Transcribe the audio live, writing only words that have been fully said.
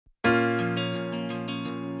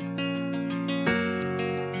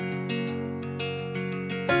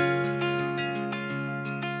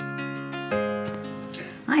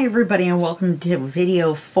Hi everybody, and welcome to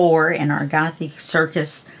video 4 in our Gothic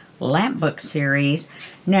Circus Lapbook series.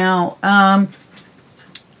 Now,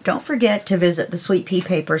 don't forget to visit the Sweet Pea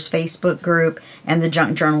Papers Facebook group and the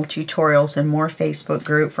Junk Journal Tutorials and More Facebook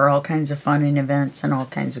group for all kinds of fun and events and all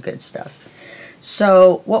kinds of good stuff.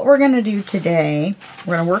 So what we're going to do today,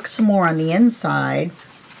 we're going to work some more on the inside,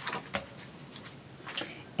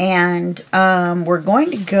 and we're going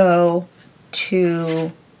to go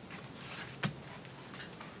to...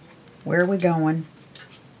 Where are we going?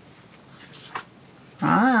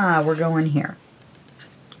 We're going here.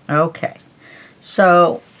 Okay.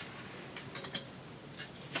 So,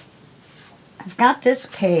 I've got this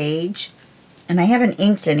page, and I haven't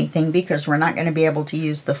inked anything because we're not going to be able to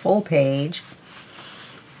use the full page.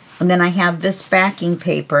 And then I have this backing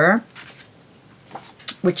paper,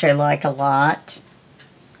 which I like a lot.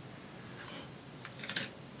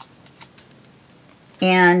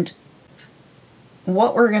 And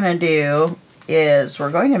what we're going to do is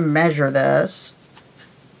we're going to measure this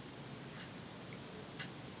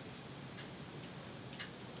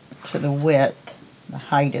to the width. The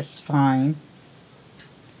height is fine.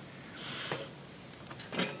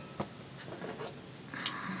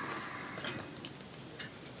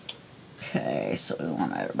 Okay, so we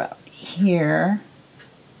want it about here.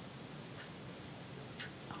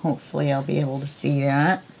 Hopefully I'll be able to see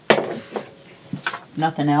that.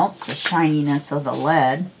 Nothing else, the shininess of the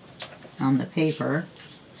lead on the paper.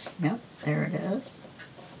 Yep, there it is.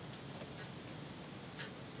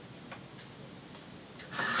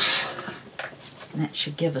 And that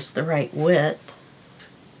should give us the right width.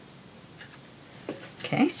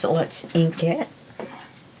 Okay, so let's ink it.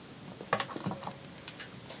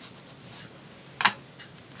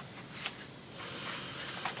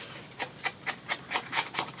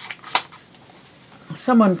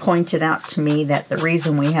 Someone pointed out to me that the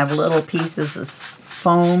reason we have little pieces of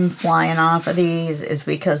foam flying off of these is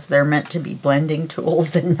because they're meant to be blending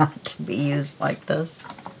tools and not to be used like this.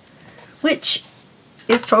 Which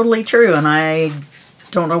is totally true, and I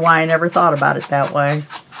don't know why I never thought about it that way.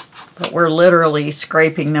 But we're literally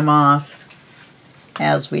scraping them off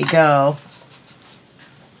as we go.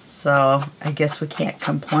 So I guess we can't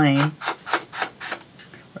complain.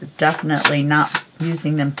 We're definitely not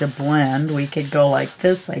using them to blend. We could go like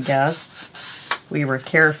this, I guess, if we were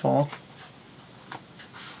careful.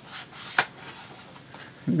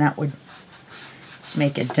 And that would just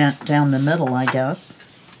make a dent down the middle, I guess.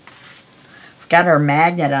 Got our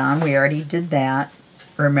magnet on. We already did that.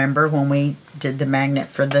 Remember when we did the magnet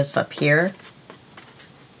for this up here?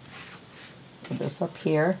 For this up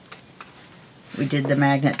here. We did the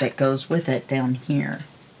magnet that goes with it down here.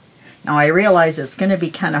 Now I realize it's going to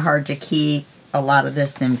be kind of hard to keep a lot of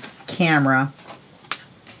this in camera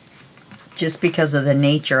just because of the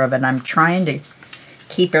nature of it. I'm trying to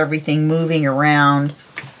keep everything moving around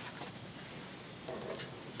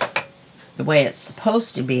the way it's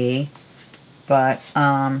supposed to be, but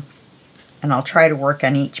and I'll try to work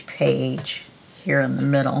on each page here in the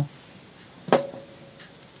middle.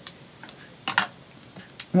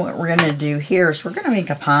 What we're going to do here is we're going to make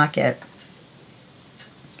a pocket,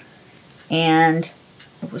 and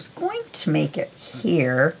I was going to make it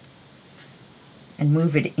here and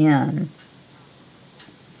move it in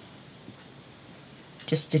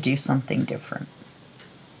just to do something different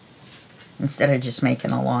instead of just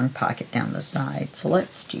making a long pocket down the side. So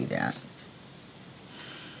let's do that.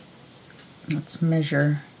 Let's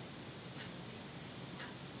measure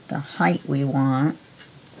the height we want.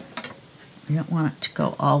 We don't want it to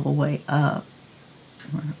go all the way up.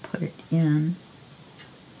 We're going to put it in.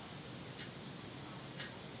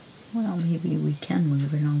 Well, maybe we can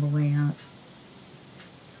move it all the way up.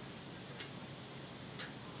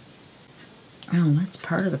 Oh, that's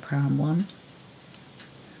part of the problem.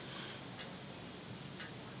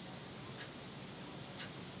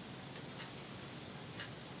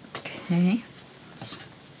 Okay.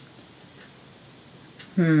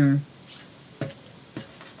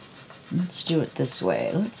 Let's do it this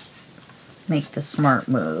way. Let's make the smart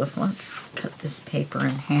move. Let's cut this paper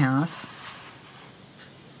in half.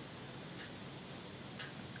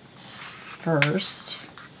 First,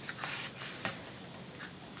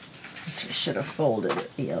 I should have folded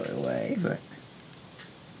it the other way, but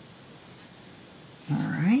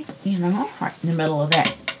alright, you know, right in the middle of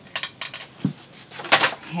that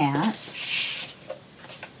hat.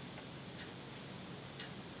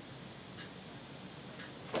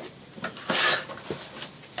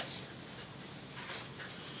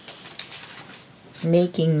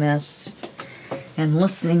 Making this and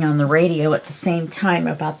listening on the radio at the same time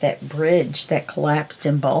about that bridge that collapsed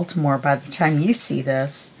in Baltimore. By the time you see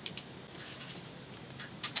this,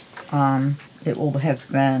 it will have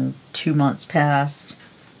been 2 months past.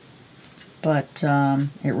 But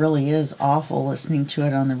it really is awful listening to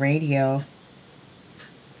it on the radio.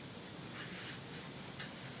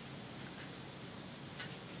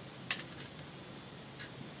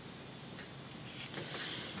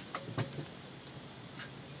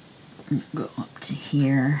 Go up to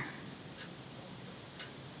here.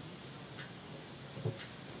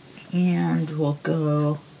 And we'll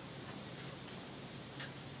go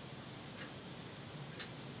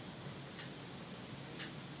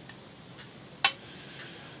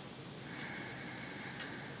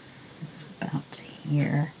about to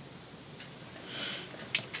here.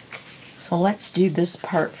 So let's do this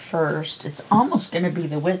part first. It's almost going to be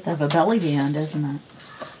the width of a belly band, isn't it?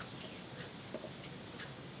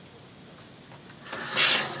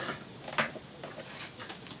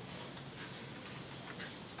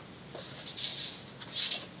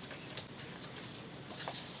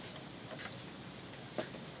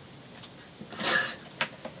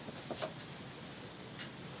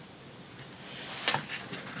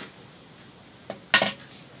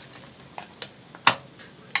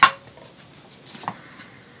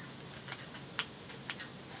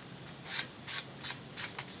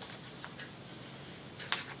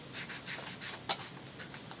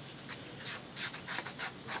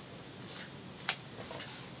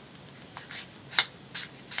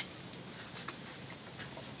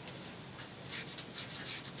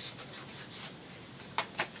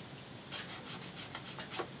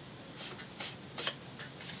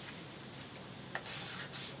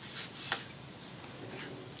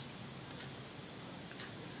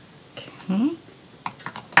 Okay.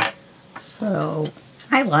 So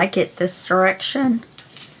I like it this direction.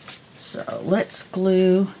 So let's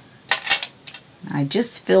glue. I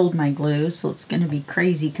just filled my glue, so it's going to be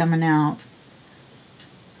crazy coming out.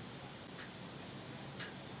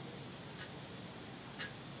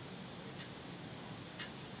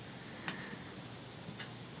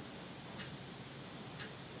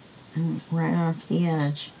 And right off the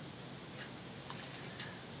edge.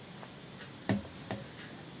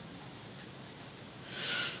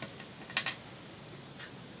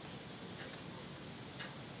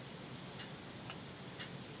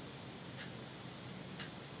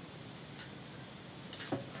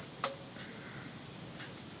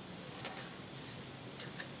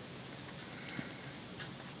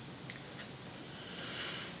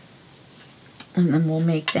 And then we'll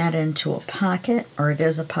make that into a pocket, or it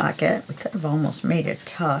is a pocket. We could have almost made a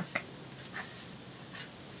tuck.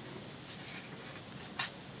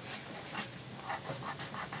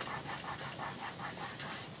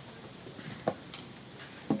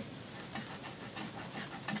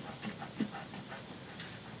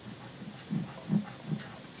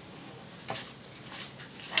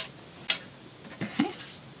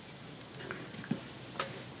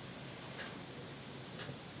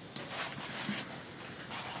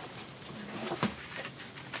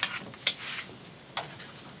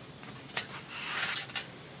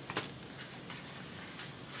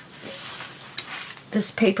 This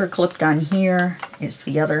paper clipped on here is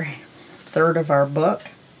the other third of our book.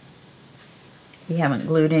 We haven't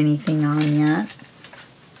glued anything on yet.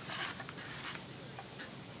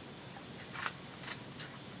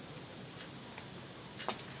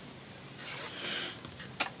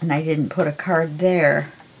 And I didn't put a card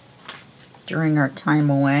there during our time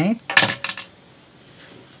away,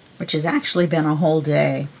 which has actually been a whole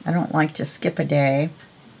day. I don't like to skip a day.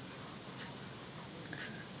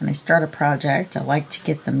 When I start a project, I like to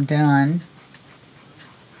get them done.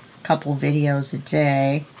 A couple videos a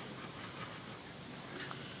day.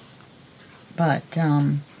 But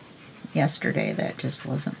yesterday that just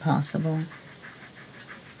wasn't possible.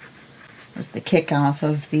 It was the kickoff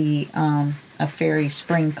of the a Fairy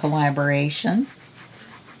Spring collaboration.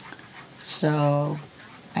 So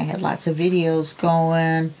I had lots of videos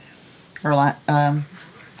going, or a lot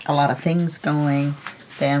of things going.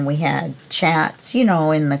 Then we had chats, you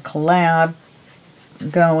know, in the collab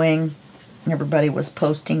going. Everybody was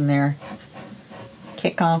posting their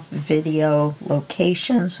kickoff video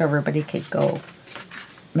location so everybody could go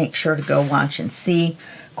make sure to go watch and see.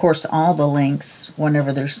 Of course, all the links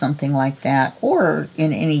whenever there's something like that, or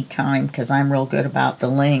in any time, because I'm real good about the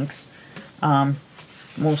links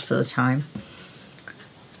most of the time,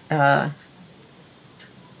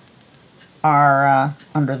 are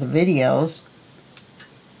under the videos.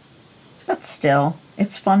 But still,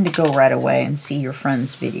 it's fun to go right away and see your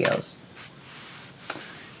friends' videos.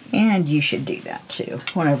 And you should do that too.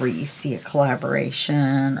 Whenever you see a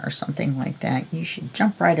collaboration or something like that, you should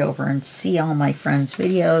jump right over and see all my friends'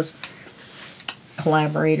 videos,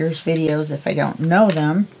 collaborators' videos if I don't know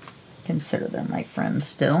them. Consider them my friends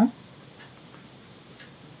still.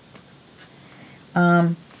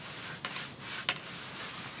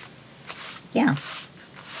 Yeah.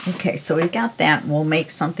 Okay, so we got that. We'll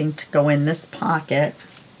make something to go in this pocket.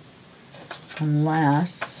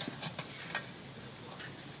 Unless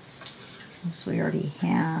we already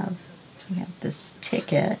have. We have this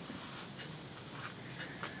ticket,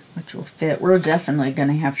 which will fit. We're definitely going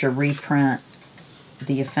to have to reprint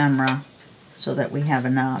the ephemera so that we have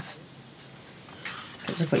enough.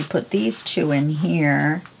 Because if we put these two in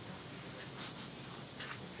here,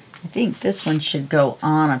 I think this one should go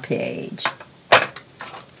on a page.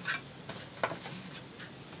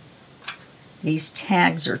 These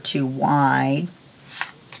tags are too wide.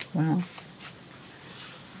 Well,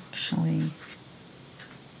 actually,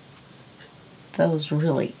 those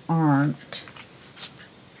really aren't.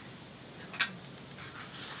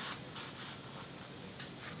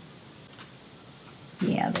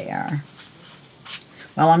 Yeah, they are.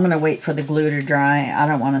 Well, I'm going to wait for the glue to dry. I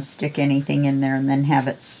don't want to stick anything in there and then have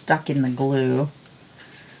it stuck in the glue.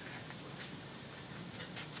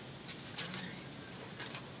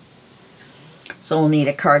 So we'll need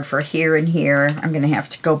a card for here and here. I'm going to have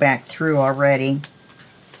to go back through already.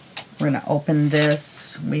 We're going to open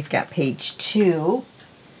this. We've got page 2.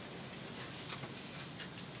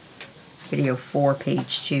 Video 4,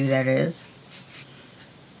 page 2, that is.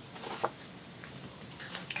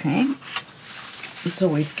 Okay. So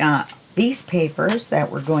we've got these papers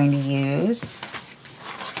that we're going to use.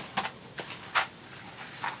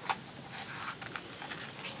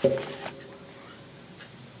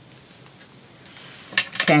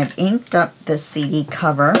 Okay, I've inked up the CD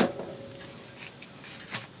cover.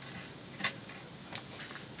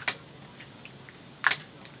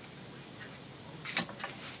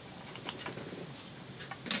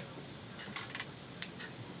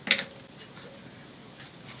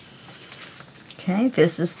 Okay,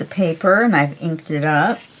 this is the paper, and I've inked it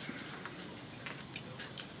up.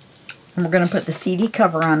 And we're going to put the CD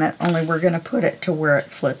cover on it, only we're going to put it to where it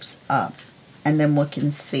flips up. And then we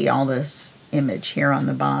can see all this image here on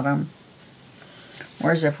the bottom.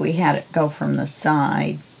 Whereas if we had it go from the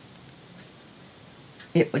side,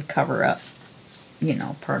 it would cover up, you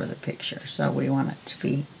know, part of the picture. So we want it to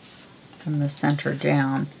be from the center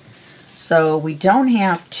down. So we don't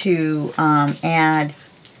have to add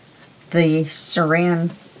the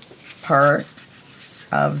saran part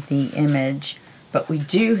of the image, but we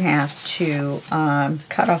do have to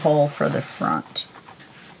cut a hole for the front.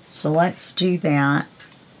 So let's do that.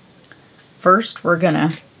 First, we're going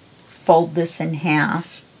to fold this in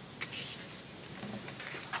half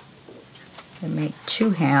and make 2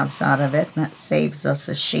 halves out of it, and that saves us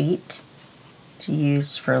a sheet to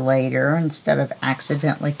use for later instead of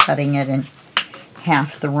accidentally cutting it in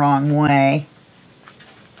half the wrong way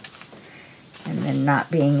and then not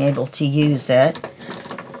being able to use it.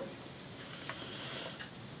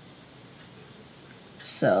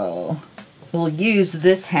 So we'll use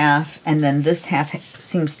this half, and then this half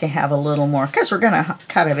seems to have a little more, because we're going to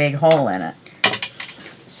cut a big hole in it.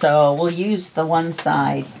 So we'll use the one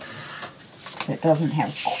side that doesn't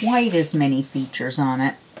have quite as many features on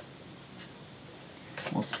it.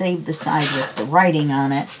 We'll save the side with the writing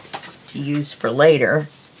on it to use for later.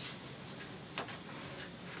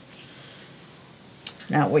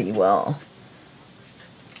 Now we will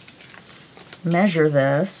measure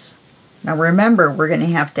this. Now remember, we're going to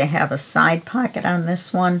have a side pocket on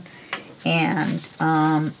this one, and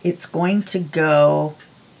it's going to go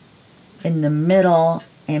in the middle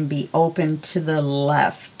and be open to the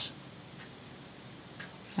left,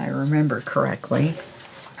 if I remember correctly.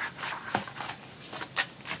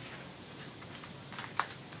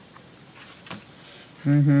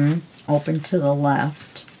 Open to the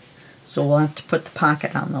left. So we'll have to put the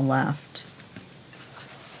pocket on the left.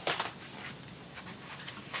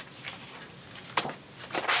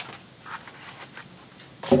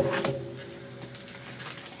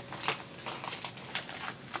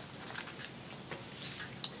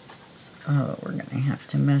 So we're going to have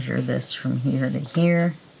to measure this from here to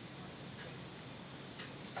here.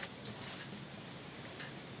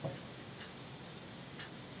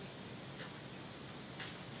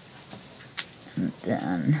 And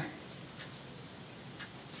then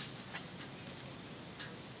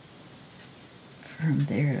from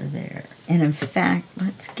there to there. And in fact,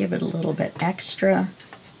 let's give it a little bit extra.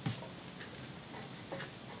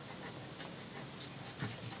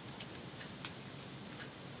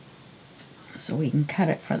 So we can cut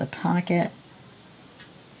it for the pocket.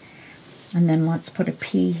 And then let's put a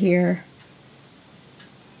P here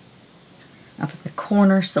up at the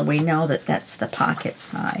corner so we know that that's the pocket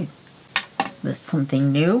side. this is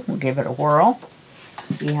something new. We'll give it a whirl,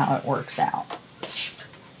 see how it works out.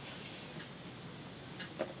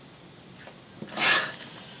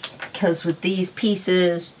 Because with these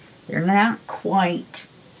pieces, they're not quite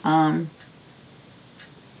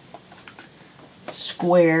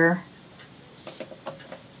square.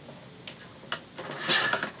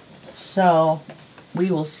 So we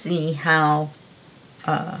will see how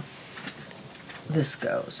this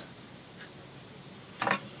goes.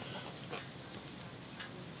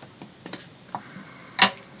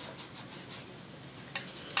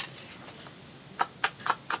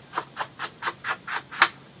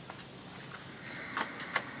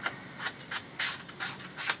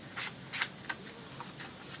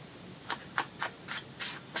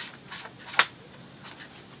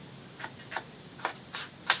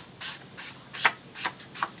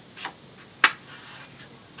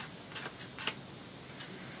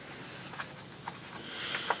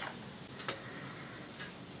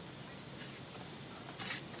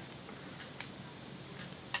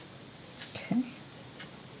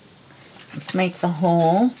 Let's make the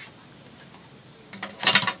hole.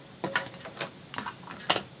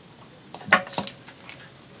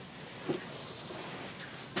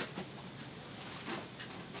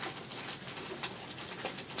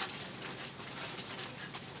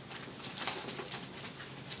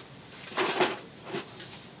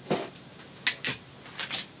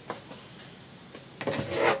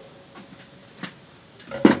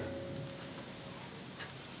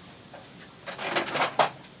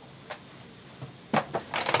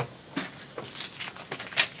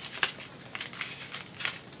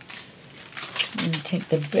 Take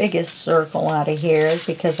the biggest circle out of here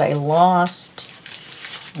because I lost,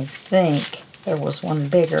 I think there was one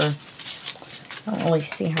bigger. I don't really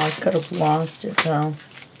see how I could have lost it though.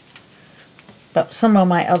 But some of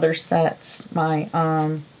my other sets, my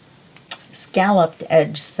scalloped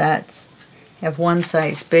edge sets, have one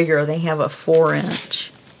size bigger. They have a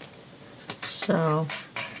 4-inch. So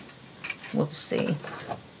we'll see.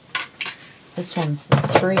 This one's the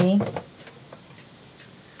 3.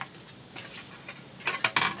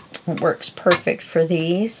 It works perfect for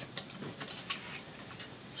these.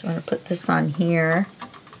 So I'm going to put this on here,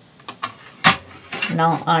 and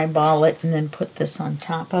I'll eyeball it and then put this on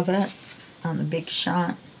top of it on the big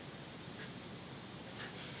shot.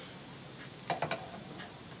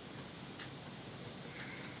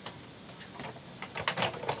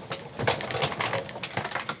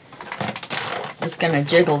 Just going to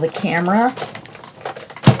jiggle the camera.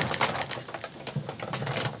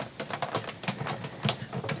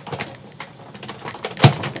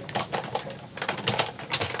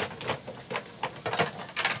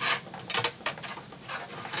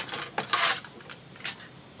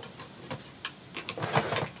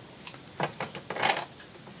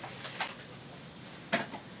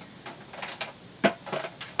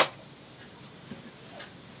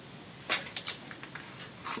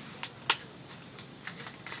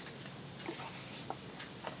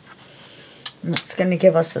 It's going to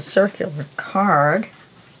give us a circular card,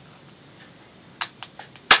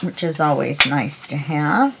 which is always nice to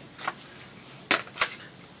have.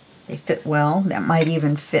 They fit well. That might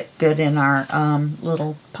even fit good in our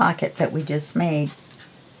little pocket that we just made.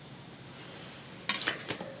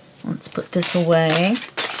 Let's put this away.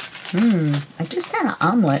 I just had an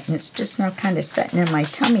omelet and it's just now kind of setting in my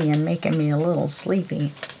tummy and making me a little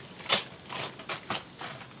sleepy.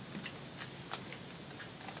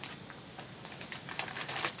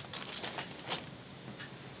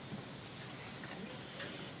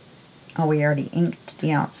 Oh, we already inked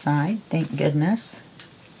the outside, thank goodness.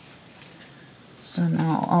 So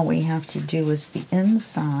now all we have to do is the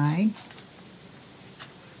inside.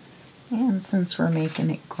 And since we're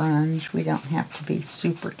making it grunge, we don't have to be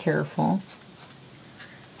super careful.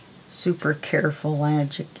 Super careful,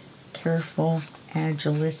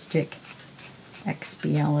 agilistic,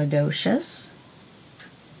 expialidocious.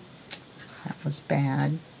 That was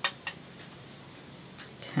bad.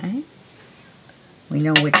 Okay. We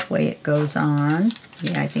know which way it goes on.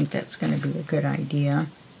 Yeah, I think that's going to be a good idea.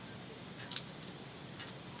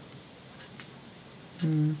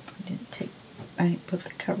 I didn't put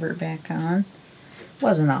the cover back on.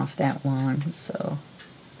 Wasn't off that long, so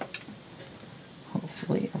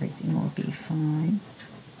hopefully everything will be fine.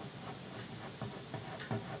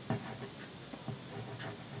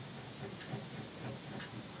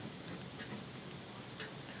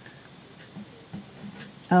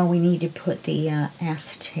 Oh, we need to put the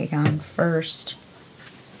acetate on first.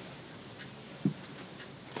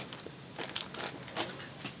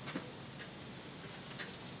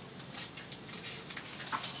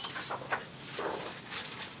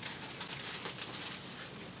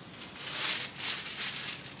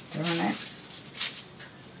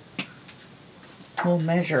 We'll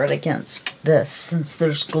measure it against this since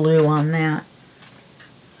there's glue on that.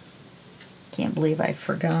 Can't believe I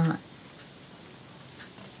forgot.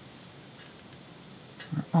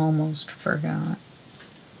 Or almost forgot.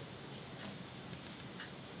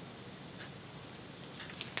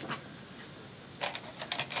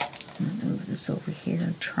 I'm going to move this over here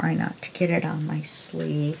and try not to get it on my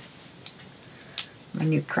sleeve. My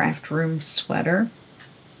new craft room sweater.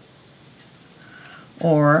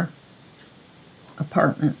 Or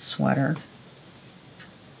apartment sweater.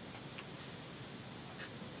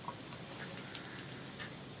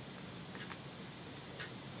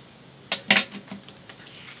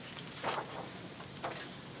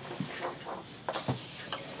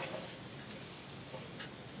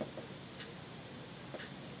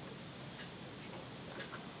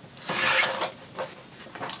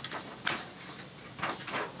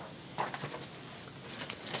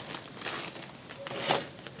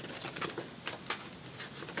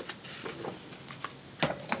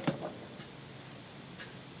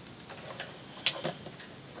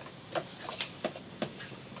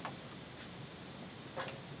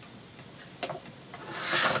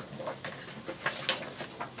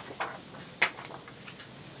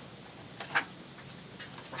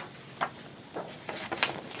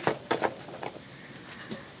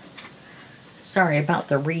 Sorry about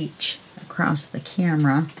the reach across the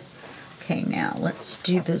camera. Okay, now let's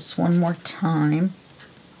do this one more time.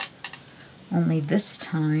 Only this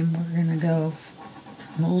time we're going to go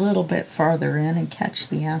a little bit farther in and catch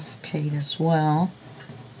the acetate as well.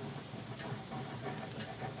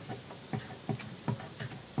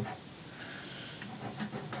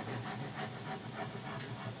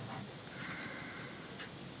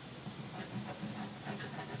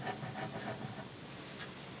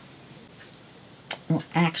 Well,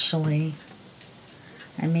 actually,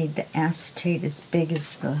 I made the acetate as big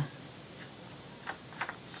as the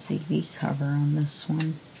CD cover on this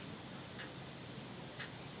one.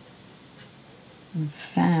 In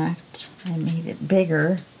fact, I made it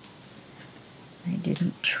bigger. I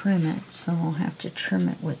didn't trim it, so I'll have to trim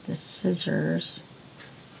it with the scissors.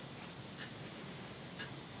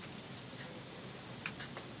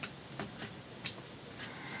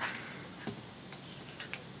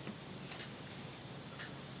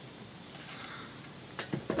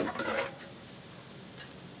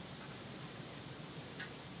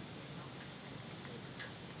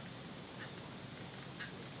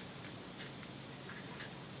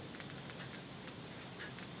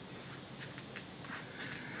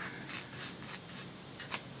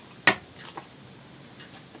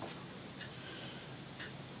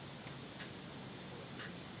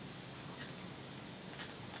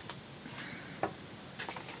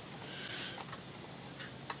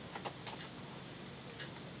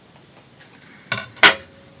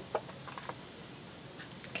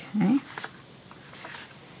 Okay,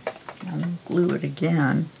 I'll glue it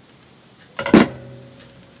again.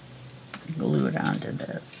 Glue it onto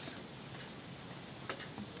this.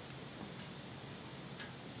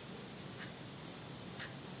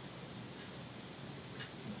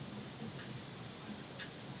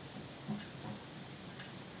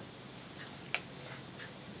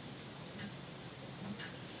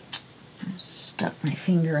 I stuck my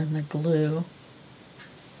finger in the glue.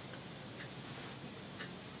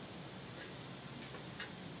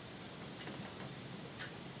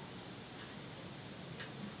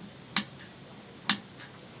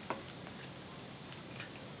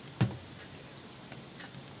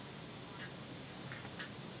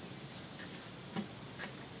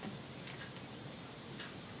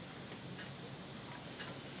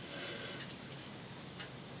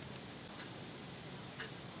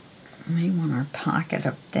 We want our pocket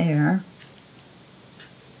up there.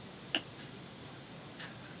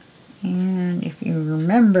 And if you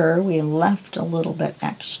remember, we left a little bit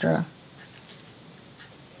extra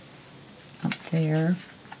up there.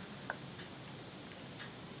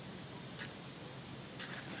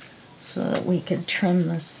 So that we could trim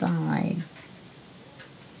the side.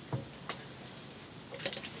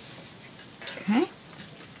 Okay.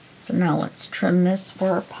 So now let's trim this for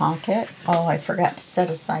our pocket. Oh, I forgot to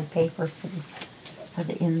set aside paper for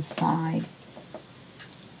the inside.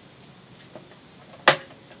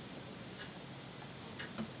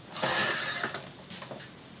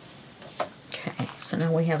 Okay, so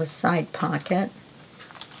now we have a side pocket,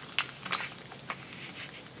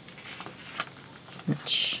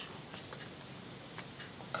 which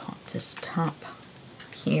caught this top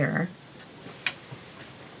here.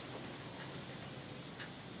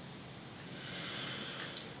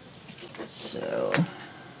 So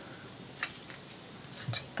let's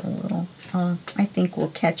take a little I think we'll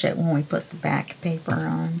catch it when we put the back paper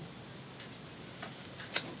on.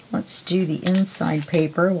 Let's do the inside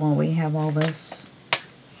paper while we have all this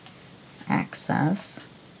access.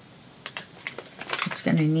 It's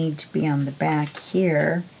going to need to be on the back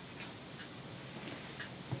here.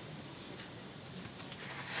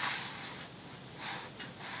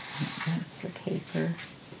 That's the paper.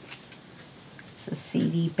 It's the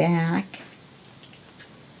CD back.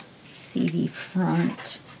 CD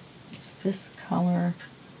front is this color.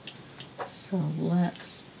 So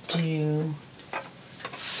let's do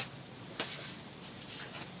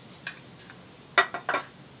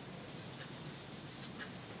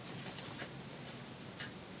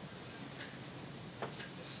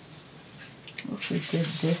if we did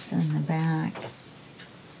this in the back.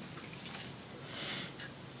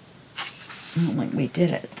 Only we did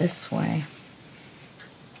it this way.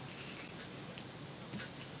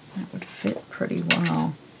 That would fit pretty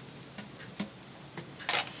well.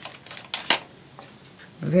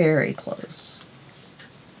 Very close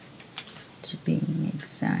to being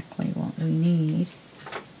exactly what we need.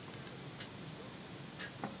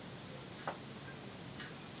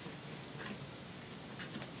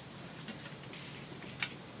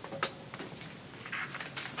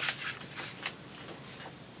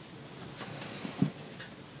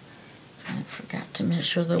 I forgot to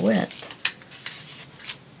measure the width.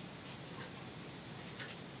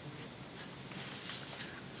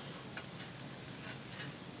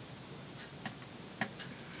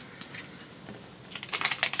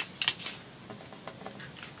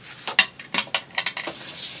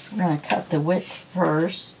 We're going to cut the width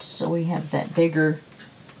first so we have that bigger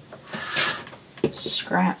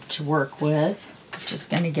scrap to work with, which is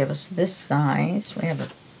going to give us this size. We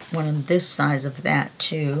have one of this size of that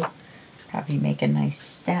too. Probably make a nice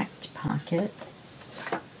stacked pocket.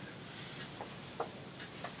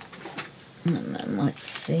 And then let's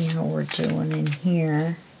see how we're doing in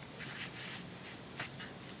here.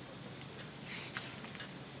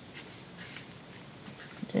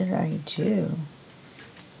 What did I do?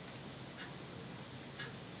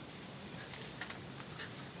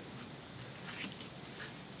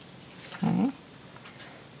 Okay. I'm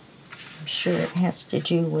sure it has to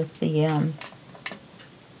do with the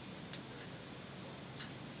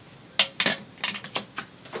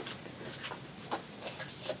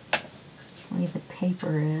way the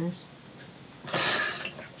paper is.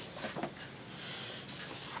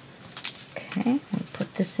 Okay, we'll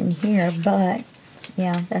put this in here, but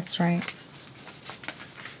yeah, that's right.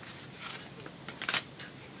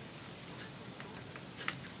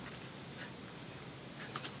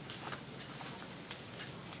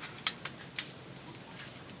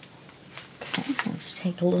 Okay, let's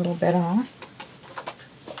take a little bit off.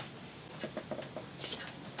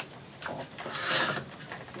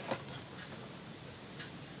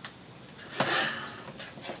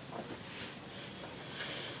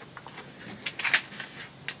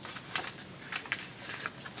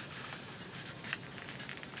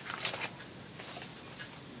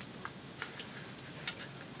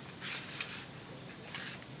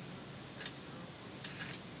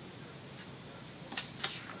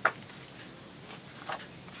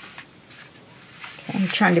 I'm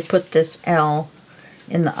trying to put this L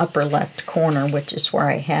in the upper left corner, which is where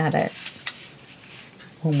I had it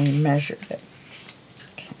when we measured it.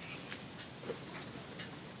 Okay.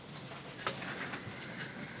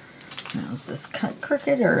 Now, is this cut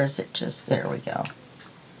crooked or is it just, there we go.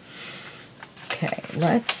 Okay,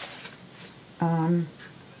 let's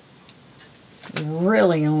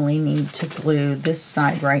really only need to glue this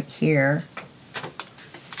side right here.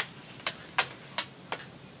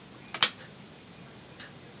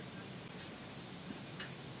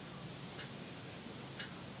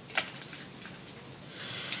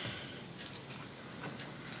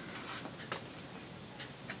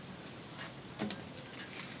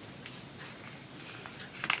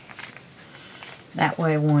 That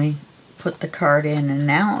way when we put the card in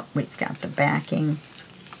and out, we've got the backing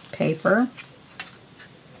paper.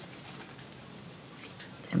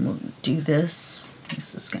 And we'll do this.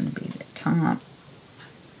 This is going to be the top.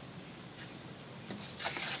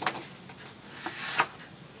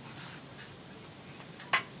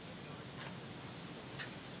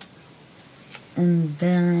 And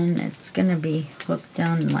then it's going to be hooked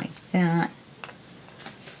down like that.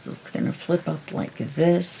 So it's going to flip up like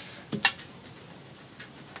this.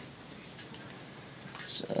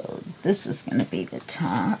 So this is going to be the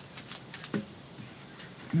top,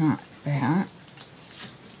 not that.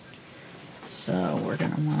 So we're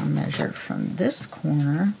going to want to measure from this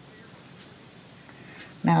corner.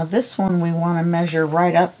 Now this one we want to measure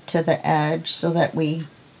right up to the edge so that we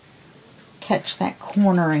catch that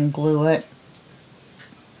corner and glue it.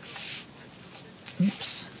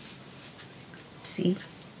 Oops. See?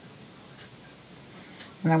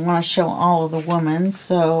 And I want to show all of the women,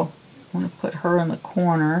 so I want to put her in the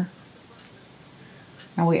corner.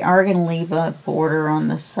 Now we are going to leave a border on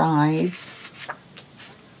the sides.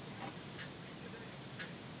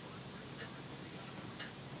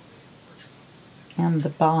 And the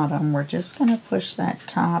bottom, we're just going to push that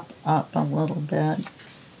top up a little bit.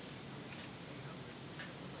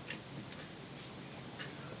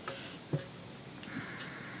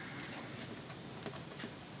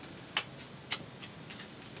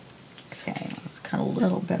 Okay, let's cut a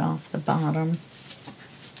little bit off the bottom.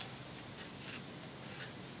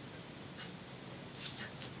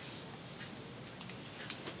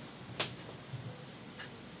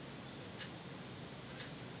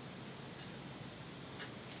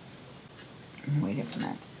 Wait a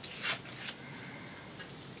minute.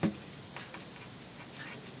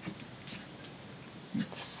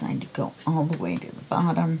 This side to go all the way to the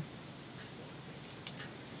bottom.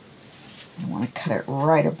 I want to cut it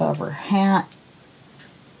right above her hat.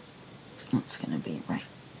 That's going to be right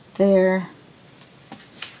there.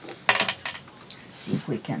 Let's see if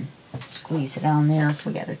we can squeeze it on there.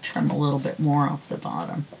 We got to trim a little bit more off the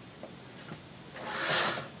bottom.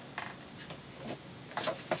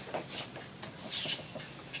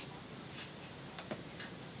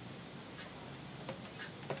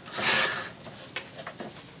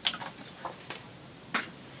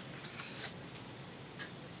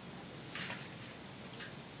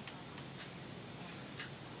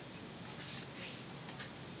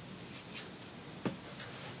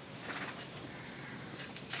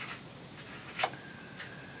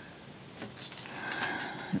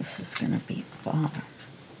 This is going to be the bottom.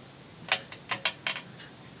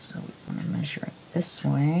 So we want to measure it this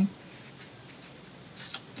way.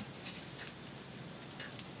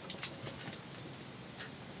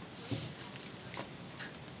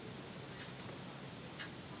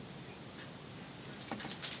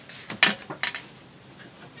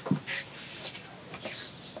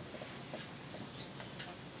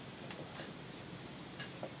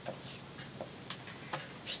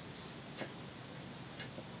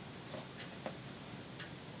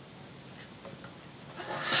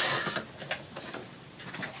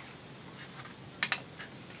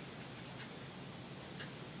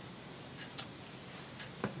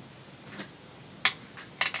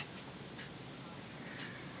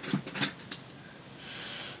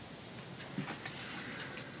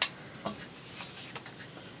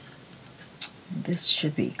 This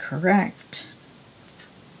should be correct.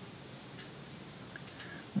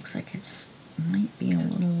 Looks like it might be a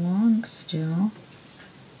little long still.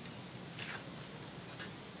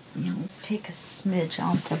 Yeah, let's take a smidge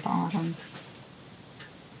off the bottom.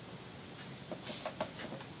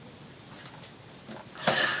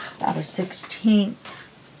 About a 1/16.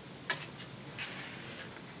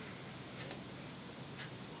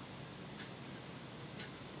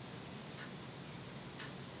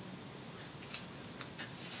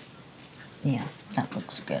 Yeah, that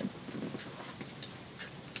looks good.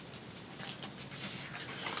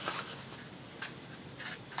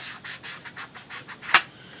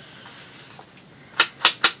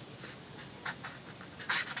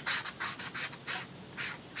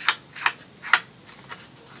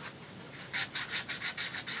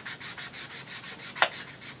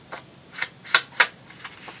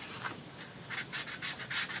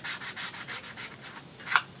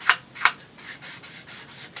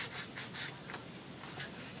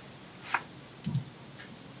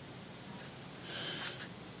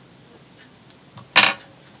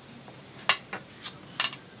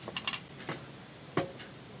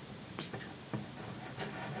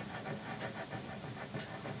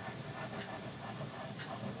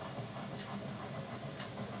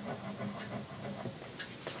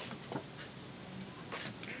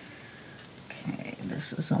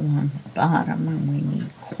 This is along the bottom, and we need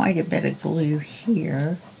quite a bit of glue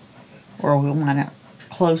here, or we want it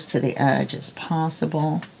close to the edge as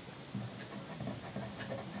possible.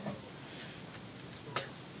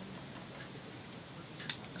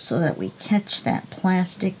 So that we catch that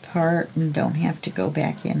plastic part and don't have to go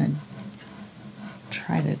back in and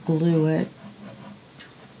try to glue it.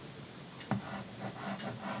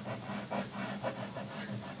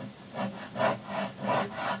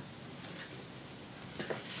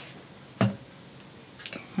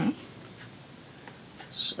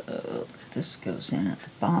 So this goes in at the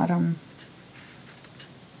bottom.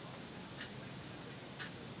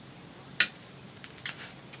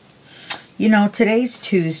 You know, today's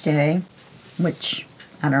Tuesday, which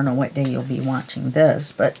I don't know what day you'll be watching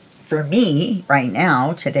this, but for me right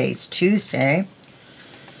now. Today's Tuesday.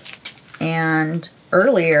 And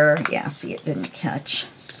earlier, yeah, see, it didn't catch.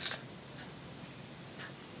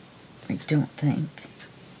 I don't think.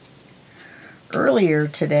 Earlier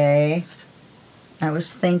today, I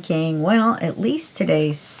was thinking, well, at least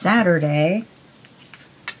today's Saturday.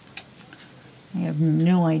 I have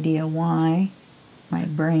no idea why my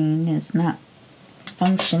brain is not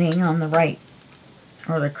functioning on the right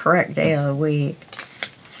or the correct day of the week.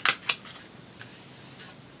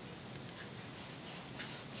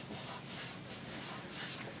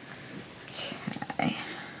 Okay.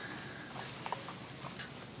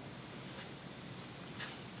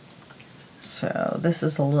 So this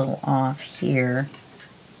is a little off here.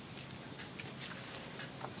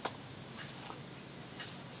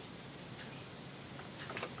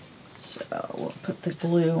 So we'll put the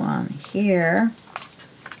glue on here.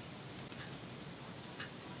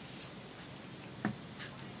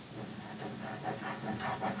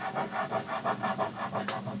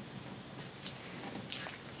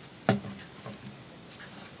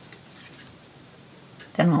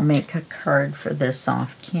 Then I'll make a card for this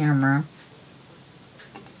off camera.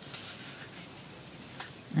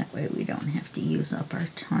 That way we don't have to use up our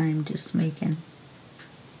time just making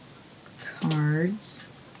cards.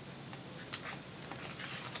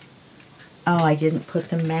 Oh, I didn't put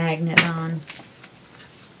the magnet on.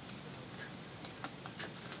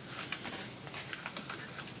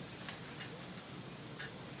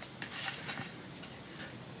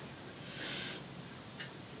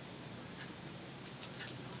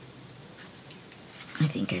 I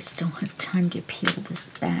think I still have time to peel this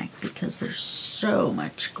back because there's so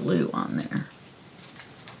much glue on there.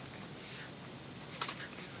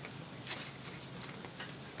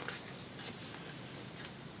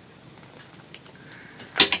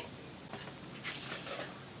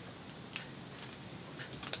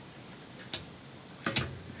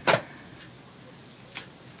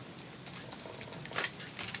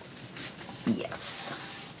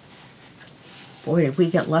 Yes. Boy, did we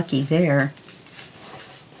get lucky there.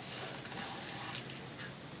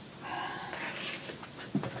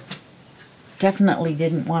 Definitely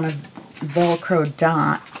didn't want a Velcro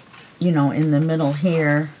dot, you know, in the middle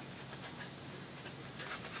here.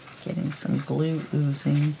 Getting some glue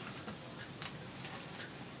oozing.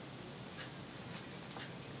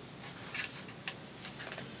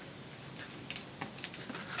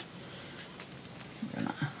 I'm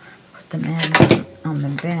gonna put the magnet on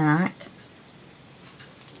the back.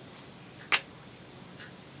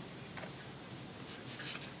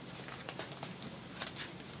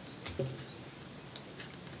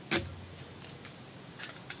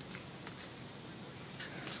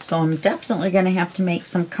 So I'm definitely going to have to make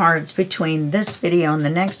some cards between this video and the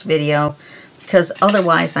next video, because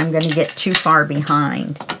otherwise I'm going to get too far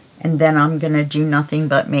behind. And then I'm going to do nothing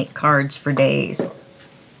but make cards for days. I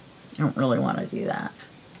don't really want to do that.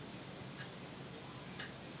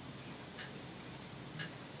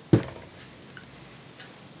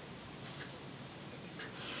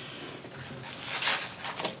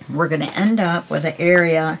 We're going to end up with an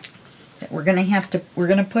area that we're going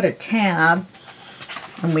to put a tab.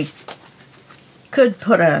 And we could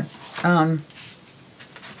put a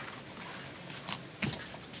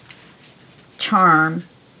charm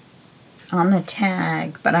on the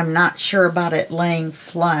tag, but I'm not sure about it laying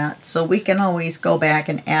flat. So we can always go back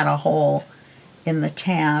and add a hole in the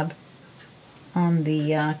tab on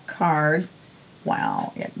the card.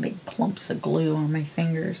 Wow, got big clumps of glue on my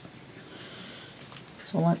fingers.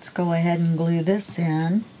 So let's go ahead and glue this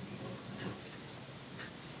in.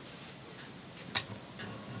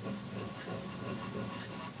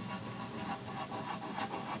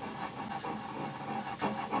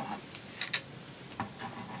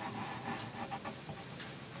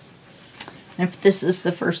 If this is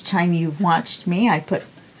the first time you've watched me, I put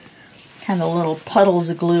kind of little puddles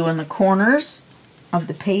of glue in the corners of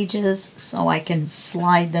the pages so I can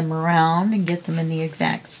slide them around and get them in the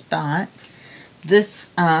exact spot.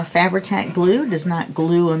 This Fabri-Tac glue does not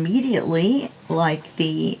glue immediately like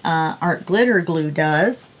the art glitter glue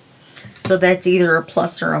does. So that's either a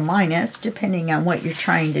plus or a minus depending on what you're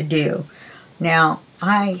trying to do. Now,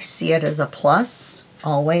 I see it as a plus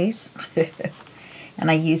always. And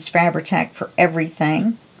I use Fabri-Tac for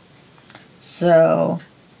everything. So,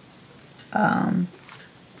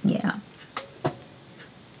 yeah.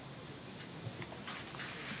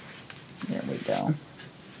 There we go.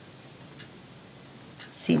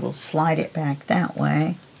 See, we'll slide it back that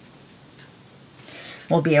way.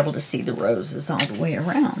 We'll be able to see the roses all the way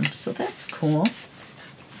around. So that's cool.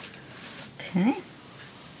 Okay.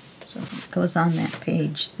 So it goes on that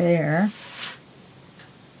page there.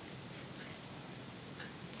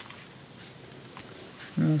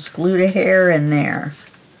 And just glued a hair in there.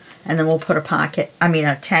 And then we'll put a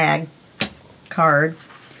tag card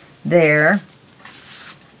there.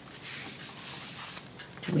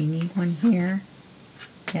 Do we need one here?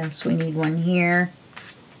 Yes, we need one here.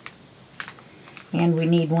 And we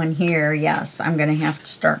need one here. Yes, I'm going to have to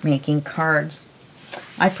start making cards.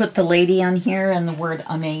 I put the lady on here and the word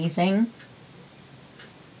amazing.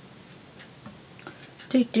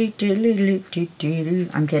 I'm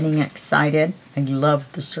getting excited. I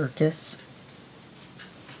love the circus.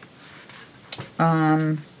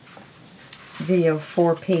 Video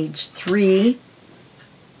 4, page 3,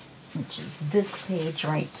 which is this page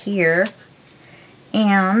right here.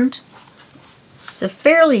 And it's a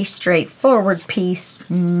fairly straightforward piece,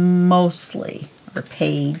 mostly, or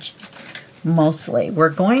page, mostly. We're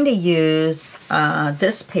going to use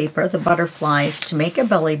this paper, the butterflies, to make a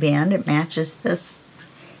belly band. It matches this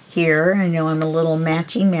here. I know I'm a little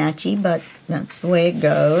matchy-matchy, but that's the way it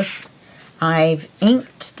goes. I've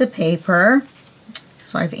inked the paper,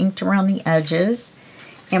 so I've inked around the edges,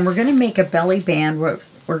 and we're going to make a belly band. We're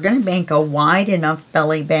going to make a wide enough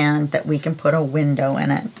belly band that we can put a window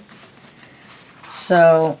in it.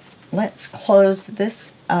 So let's close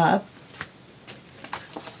this up.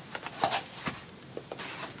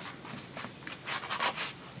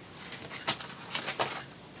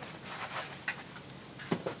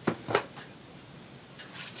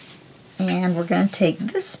 And we're going to take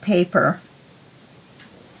this paper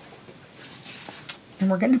and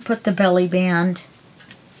we're going to put the belly band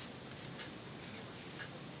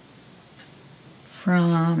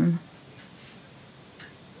from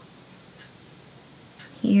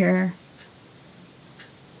here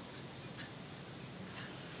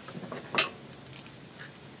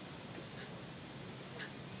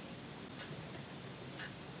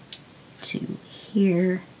to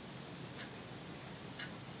here.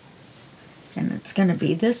 And it's going to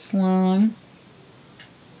be this long.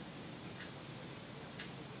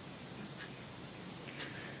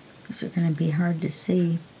 These are going to be hard to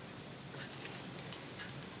see.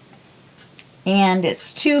 And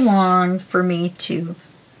it's too long for me to...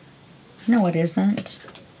 No, it isn't.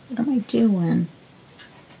 What am I doing?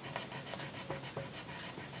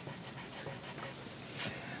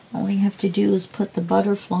 All I have to do is put the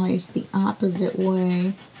butterflies the opposite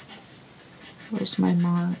way. Where's my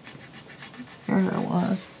mark? There it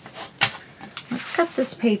was. Let's cut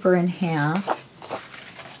this paper in half.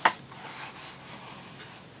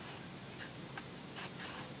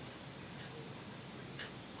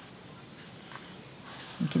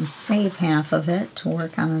 You can save half of it to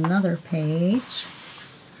work on another page.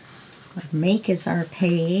 Make as our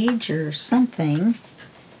page or something.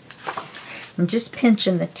 I'm just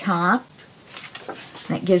pinching the top.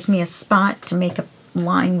 That gives me a spot to make a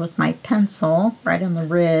line with my pencil right on the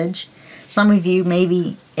ridge. Some of you may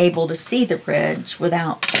be able to see the ridge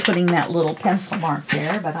without putting that little pencil mark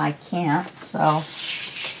there, but I can't, so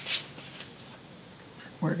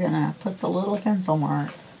we're going to put the little pencil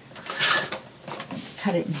mark.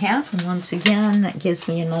 Cut it in half, and once again, that gives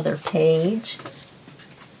me another page.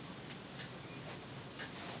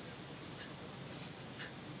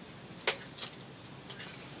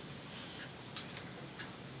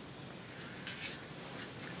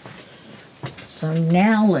 So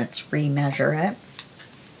now let's remeasure it.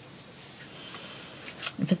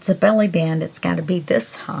 If it's a belly band, it's got to be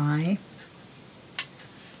this high.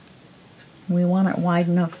 We want it wide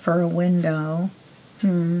enough for a window.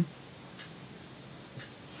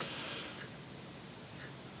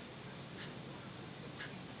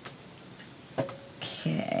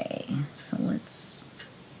 Okay, so let's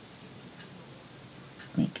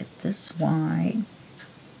make it this wide.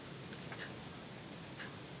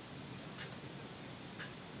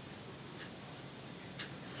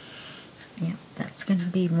 Yep, that's going to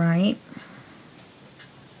be right.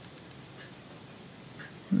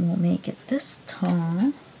 And we'll make it this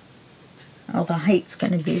tall. Oh, the height's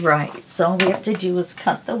going to be right. So all we have to do is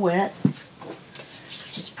cut the width,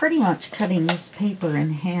 which is pretty much cutting this paper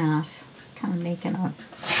in half, kind of making a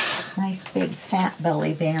nice big fat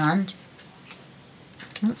belly band.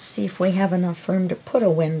 Let's see if we have enough room to put a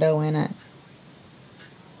window in it.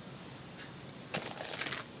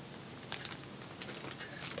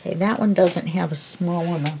 Okay, that one doesn't have a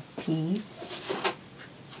small enough piece.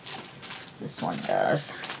 This one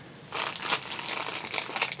does.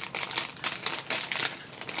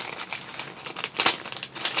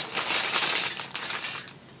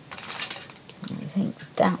 I think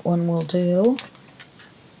that one will do.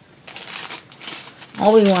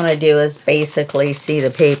 All we want to do is basically see the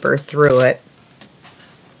paper through it.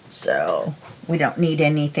 So we don't need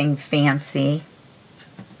anything fancy.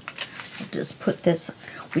 just put this.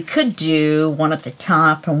 We could do one at the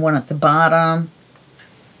top and one at the bottom.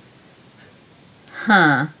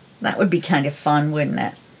 Huh. That would be kind of fun, wouldn't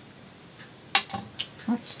it?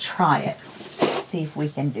 Let's try it. Let's see if we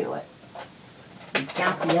can do it. We've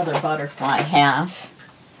got the other butterfly half,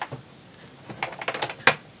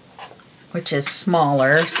 which is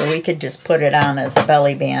smaller, so we could just put it on as a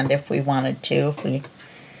belly band if we wanted to, if we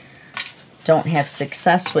don't have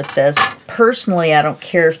success with this. Personally, I don't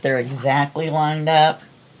care if they're exactly lined up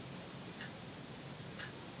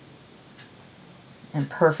and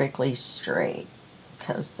perfectly straight,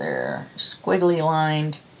 because they're squiggly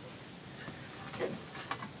lined,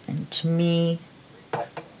 and to me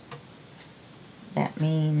that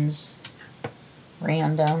means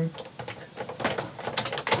random.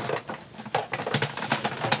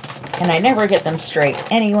 And I never get them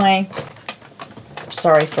straight anyway.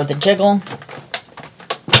 Sorry for the jiggle.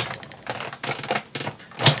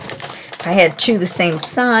 If I had two the same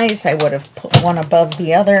size, I would have put one above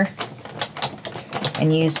the other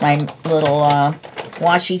and used my little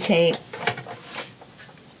washi tape,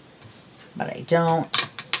 but I don't.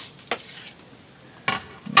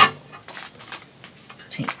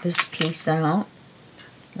 Take this piece out.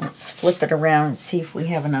 Let's flip it around and see if we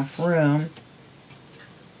have enough room.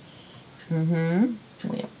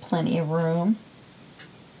 We have plenty of room.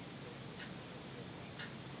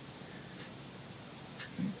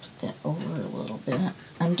 Put that over a little bit.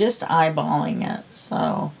 I'm just eyeballing it,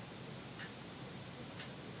 so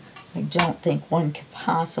I don't think one could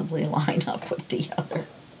possibly line up with the other.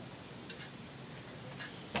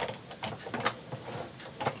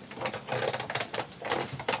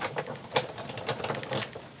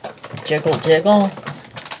 Jiggle, jiggle.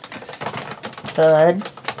 Thud.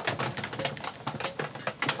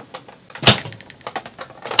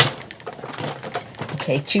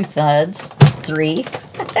 Okay, 2 thuds. 3.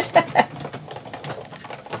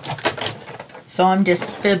 So I'm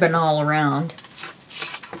just fibbing all around.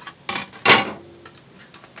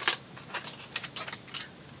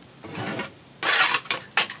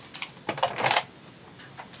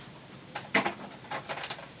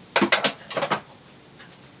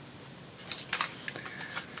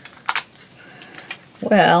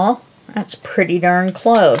 Well, that's pretty darn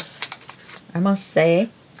close, I must say.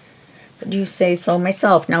 I do say so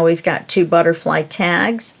myself. Now we've got 2 butterfly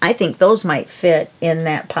tags. I think those might fit in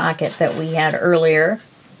that pocket that we had earlier.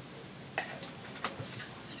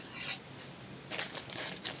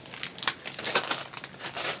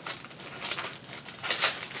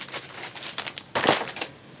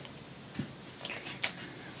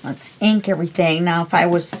 Let's ink everything. Now, if I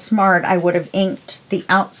was smart, I would have inked the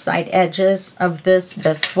outside edges of this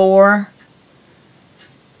before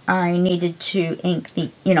I needed to ink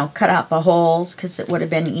the, cut out the holes, because it would have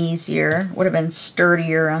been easier, would have been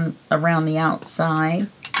sturdier around the outside.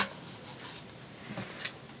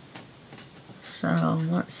 So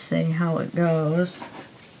let's see how it goes.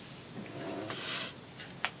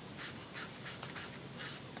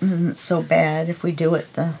 Isn't so bad if we do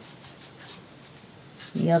it the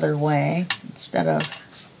other way instead of,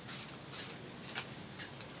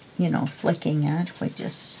 flicking it. If we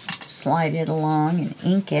just slide it along and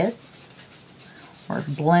ink it or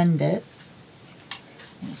blend it,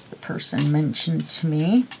 as the person mentioned to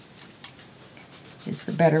me, is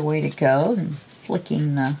the better way to go than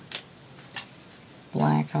flicking the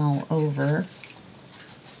black all over.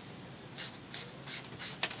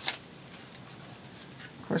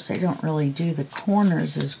 Of course, I don't really do the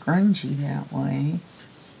corners as grungy that way.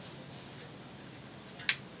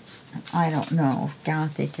 I don't know if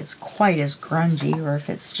Gothic is quite as grungy or if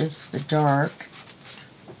it's just the dark.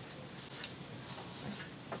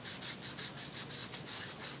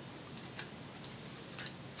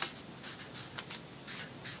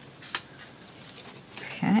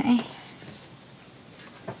 Okay.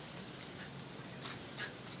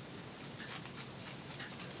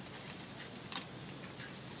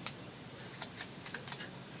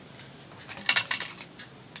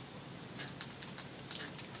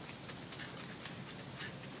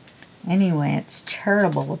 Anyway, it's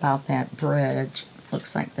terrible about that bridge.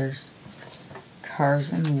 Looks like there's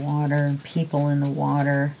cars in the water and people in the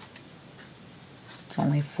water. It's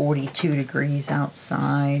only 42 degrees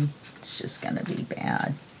outside. It's just going to be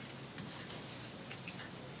bad.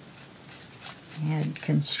 I had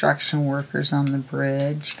construction workers on the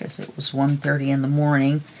bridge because it was 1:30 in the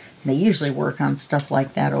morning. They usually work on stuff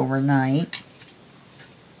like that overnight.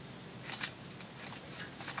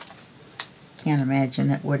 Can't imagine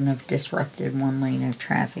that wouldn't have disrupted one lane of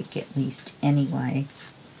traffic at least anyway.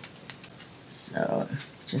 So it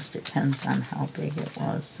just depends on how big it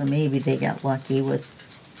was. So maybe they got lucky with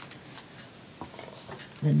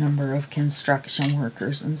the number of construction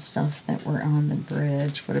workers and stuff that were on the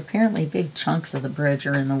bridge, but apparently big chunks of the bridge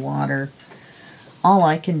are in the water. All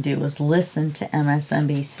I can do is listen to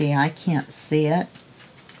MSNBC. I can't see it.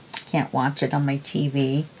 Can't watch it on my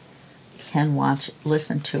TV. Can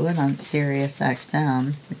listen to it on Sirius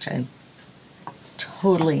XM, which I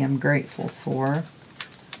totally am grateful for.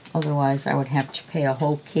 Otherwise, I would have to pay a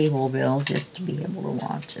whole cable bill just to be able to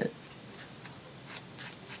watch it,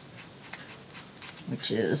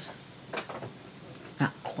 which is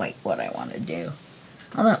not quite what I want to do.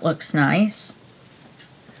 Oh, that looks nice.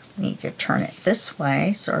 We need to turn it this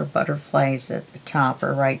way so our butterflies at the top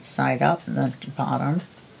are right side up and the bottom.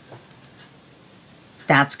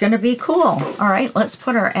 That's going to be cool. All right, let's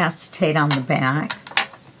put our acetate on the back.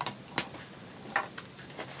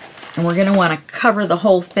 And we're going to want to cover the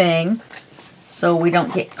whole thing so we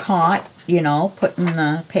don't get caught, you know, putting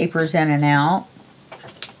the papers in and out.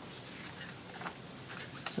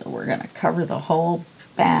 So we're going to cover the whole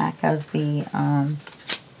back of the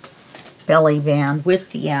belly band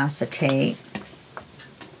with the acetate.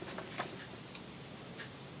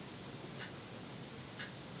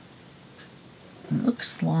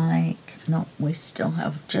 Looks like, no, we still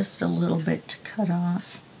have just a little bit to cut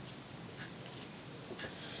off.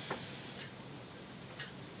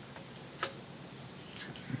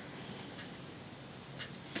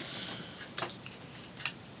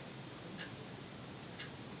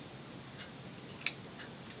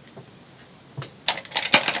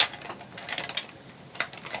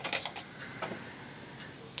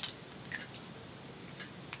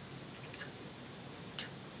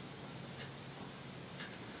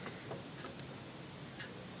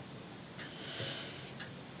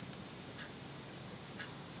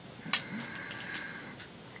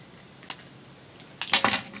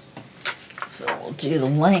 So we'll do the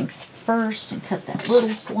length first and cut that little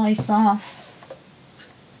slice off.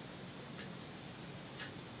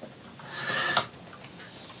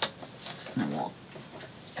 And we'll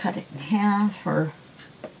cut it in half, or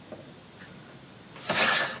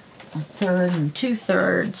a third and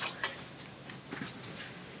 2/3.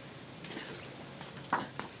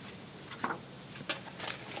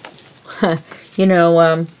 You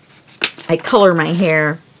know, I color my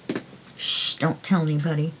hair. Shh, don't tell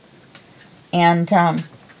anybody. And I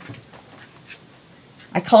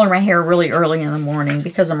color my hair really early in the morning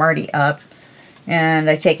because I'm already up. And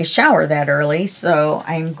I take a shower that early, so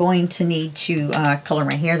I'm going to need to color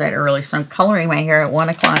my hair that early. So I'm coloring my hair at 1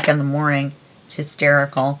 o'clock in the morning. It's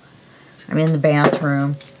hysterical. I'm in the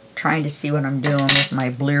bathroom trying to see what I'm doing with my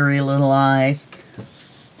bleary little eyes.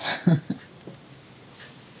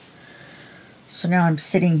 So now I'm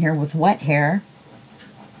sitting here with wet hair,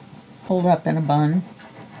 pulled up in a bun.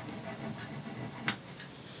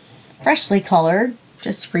 Freshly colored,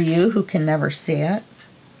 just for you who can never see it.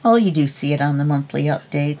 Well, you do see it on the monthly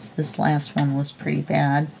updates. This last one was pretty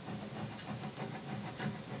bad.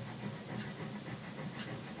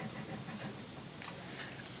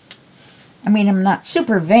 I mean, I'm not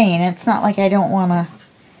super vain. It's not like I don't want to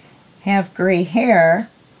have gray hair.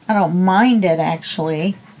 I don't mind it,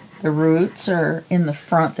 actually. The roots are in the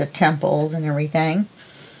front, the temples and everything.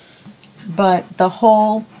 But the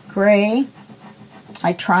whole gray,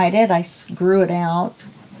 I tried it. I grew it out.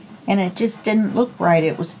 And it just didn't look right.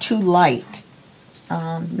 It was too light.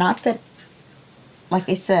 Not that, like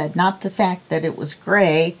I said, not the fact that it was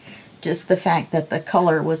gray, just the fact that the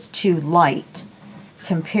color was too light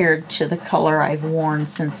compared to the color I've worn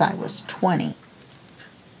since I was 20.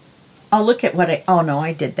 Oh, look at what oh no,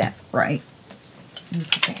 I did that right. Let me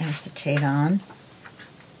put the acetate on.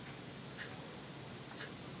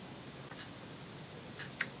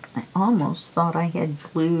 I almost thought I had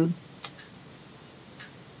glued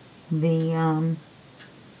the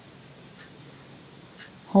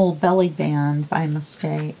whole belly band by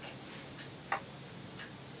mistake.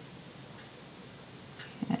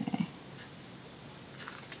 Okay.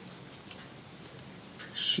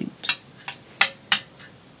 Shoot.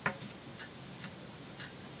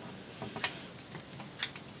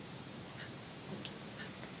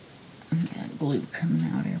 I got glue coming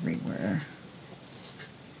out everywhere.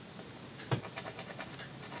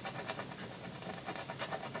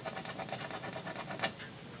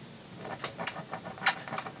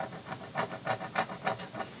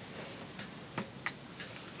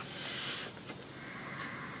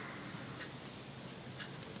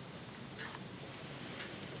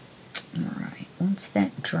 Once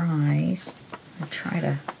that dries, I try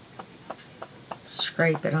to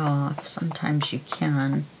scrape it off. Sometimes you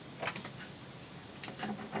can.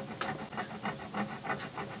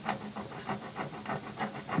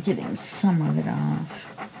 Getting some of it off.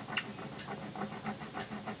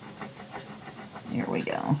 Here we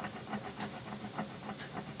go.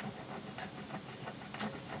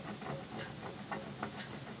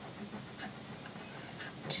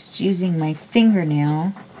 Just using my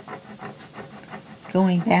fingernail,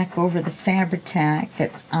 going back over the fabric-tack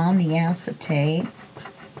that's on the acetate,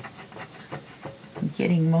 and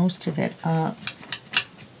getting most of it up.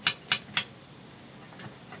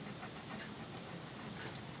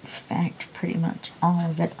 In fact, pretty much all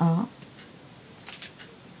of it up.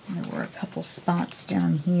 There were a couple spots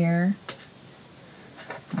down here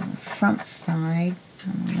on the front side.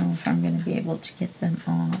 I don't know if I'm going to be able to get them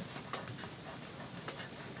off.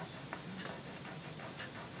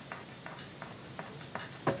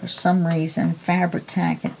 For some reason,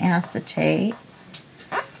 fabric-tack and acetate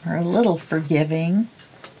are a little forgiving.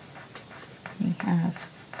 We have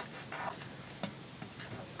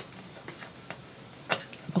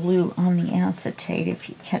glue on the acetate if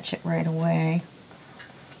you catch it right away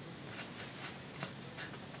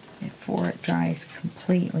before it dries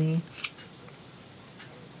completely.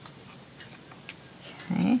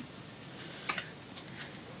 Okay.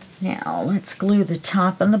 Now let's glue the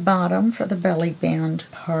top and the bottom for the belly band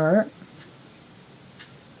part.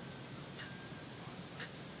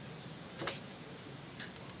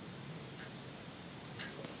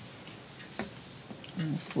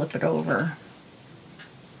 And flip it over.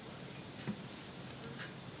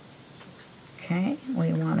 Okay,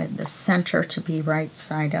 we wanted the center to be right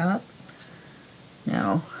side up.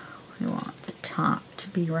 No, we want the top to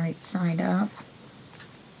be right side up.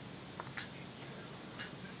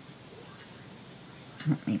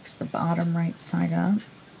 That makes the bottom right side up.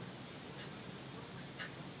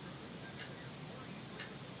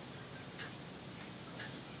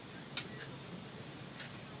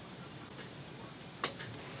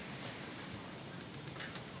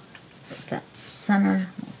 Put that center.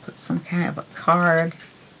 We'll put some kind of a card.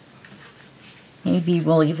 Maybe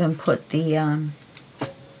we'll even put the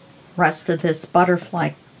rest of this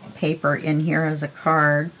butterfly paper in here as a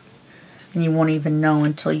card. And you won't even know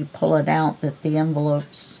until you pull it out that the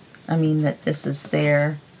envelopes, that this is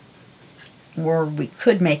there. Or we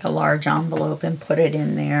could make a large envelope and put it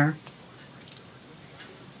in there.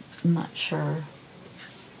 I'm not sure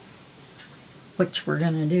which we're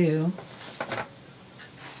going to do.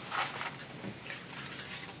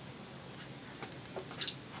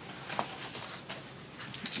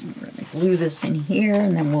 We're going to glue this in here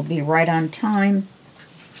and then we'll be right on time.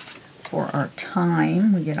 For our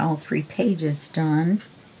time, we get all 3 pages done.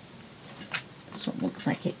 This one looks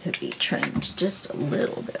like it could be trimmed just a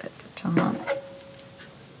little bit at the top.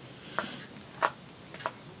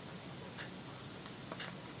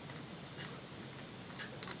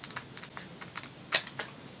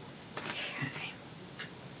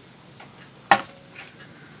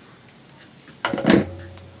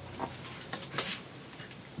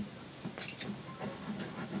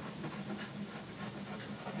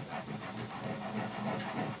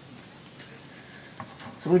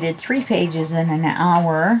 So we did 3 pages in an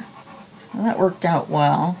hour. Well, that worked out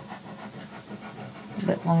well. A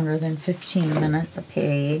bit longer than 15 minutes a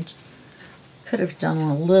page. Could have done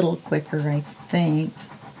a little quicker, I think.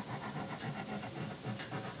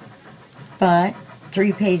 But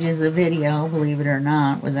 3 pages of video, believe it or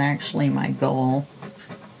not, was actually my goal.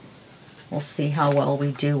 We'll see how well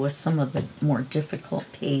we do with some of the more difficult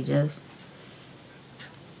pages.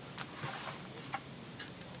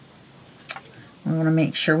 We want to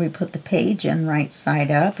make sure we put the page in right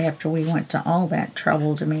side up after we went to all that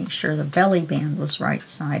trouble to make sure the belly band was right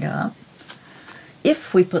side up.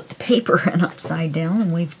 If we put the paper in upside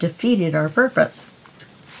down, we've defeated our purpose,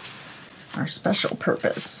 our special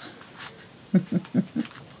purpose.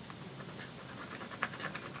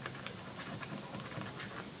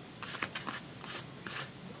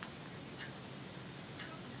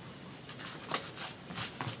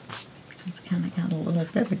 It's kind of got a little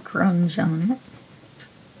bit of grunge on it.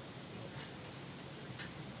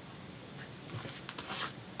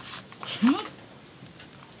 Okay.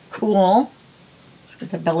 Cool.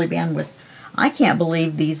 With the belly band with, I can't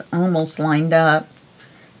believe these almost lined up.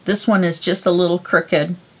 This one is just a little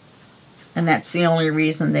crooked, and that's the only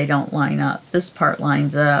reason they don't line up. This part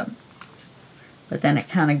lines up, but then it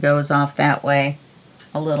kind of goes off that way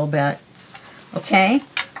a little bit. Okay,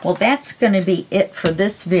 well that's going to be it for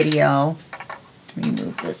this video. Let me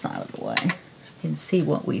move this out of the way so you can see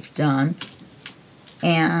what we've done.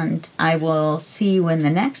 And I will see you in the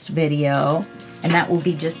next video, and that will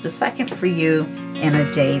be just a second for you and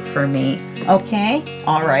a day for me. Okay?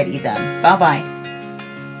 Alrighty then. Bye-bye.